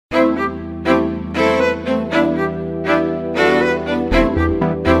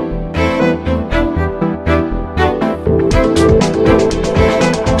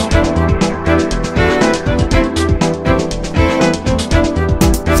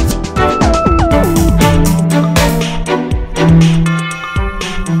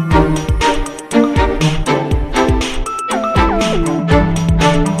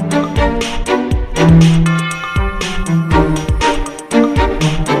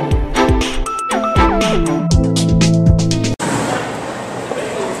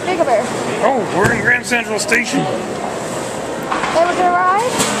Central Station. They were gonna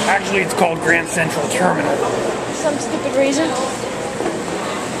ride? Actually, it's called Grand Central Terminal. Some stupid reason.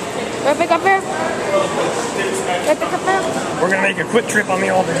 Right back up there? Right back up there? We're gonna make a quick trip on the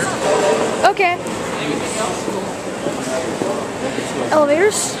elevator. Okay.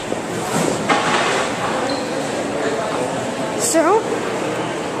 Elevators. So,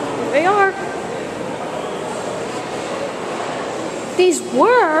 here they are. These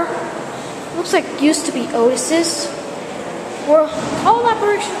were, looks like used to be Otis's, were all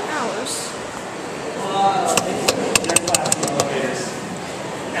operation hours. They're plastic elevators.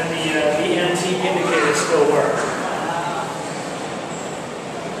 And the antique indicators still work.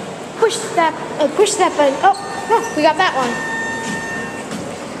 Push that button. Oh, we got that one.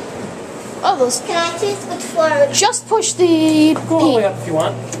 Oh, those. Can I choose which floor? Just push the. Go all the way up if you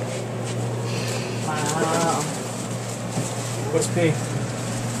want. Wow. What's P?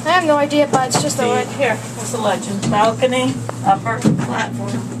 I have no idea, but it's just a Right here. What's the legend? Balcony, upper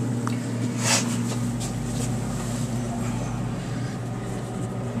platform.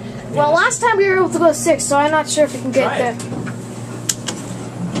 Well, last time we were able to go 6, so I'm not sure if we can get Try there. it.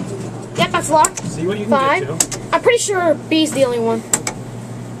 Yep, that's locked. See what you can 5. get to. I'm pretty sure B's the only one.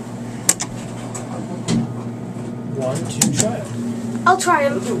 1, 2, try it. I'll try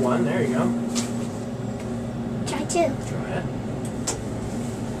him. Do 1, there you go. Try 2. Try it.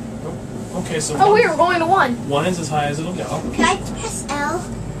 Oh, okay, so Oh, we were going to 1. 1 is as high as it'll go. Can I press L?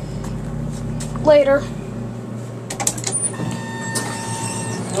 Later.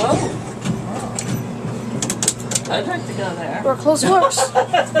 Whoa. I'd like to go there. We're close works.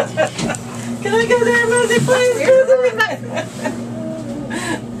 Can I go there, Rosie, please?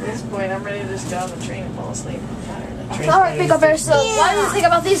 At this point, I'm ready to just get on the train and fall asleep. I'm tired. Alright, Big Bear, so what do you think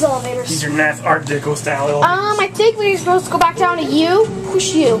about these elevators? These are nice Art Deco style elevators. I think we're supposed to go back down to U.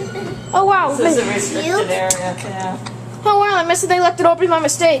 Push U. Oh wow. This is a restricted area, yeah. Oh wow, I missed it. They left it open by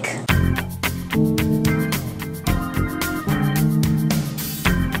mistake.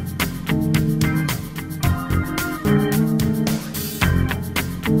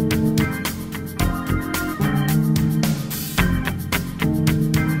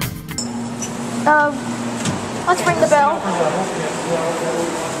 Let's ring the bell.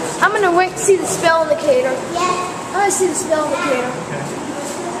 I'm gonna wait to see the spell indicator. Yeah. I'm gonna see the spell indicator.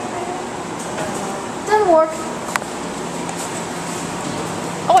 Doesn't work.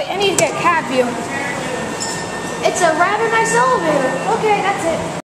 Oh wait, I need to get a cab view. It's a rather nice elevator. Okay, that's it.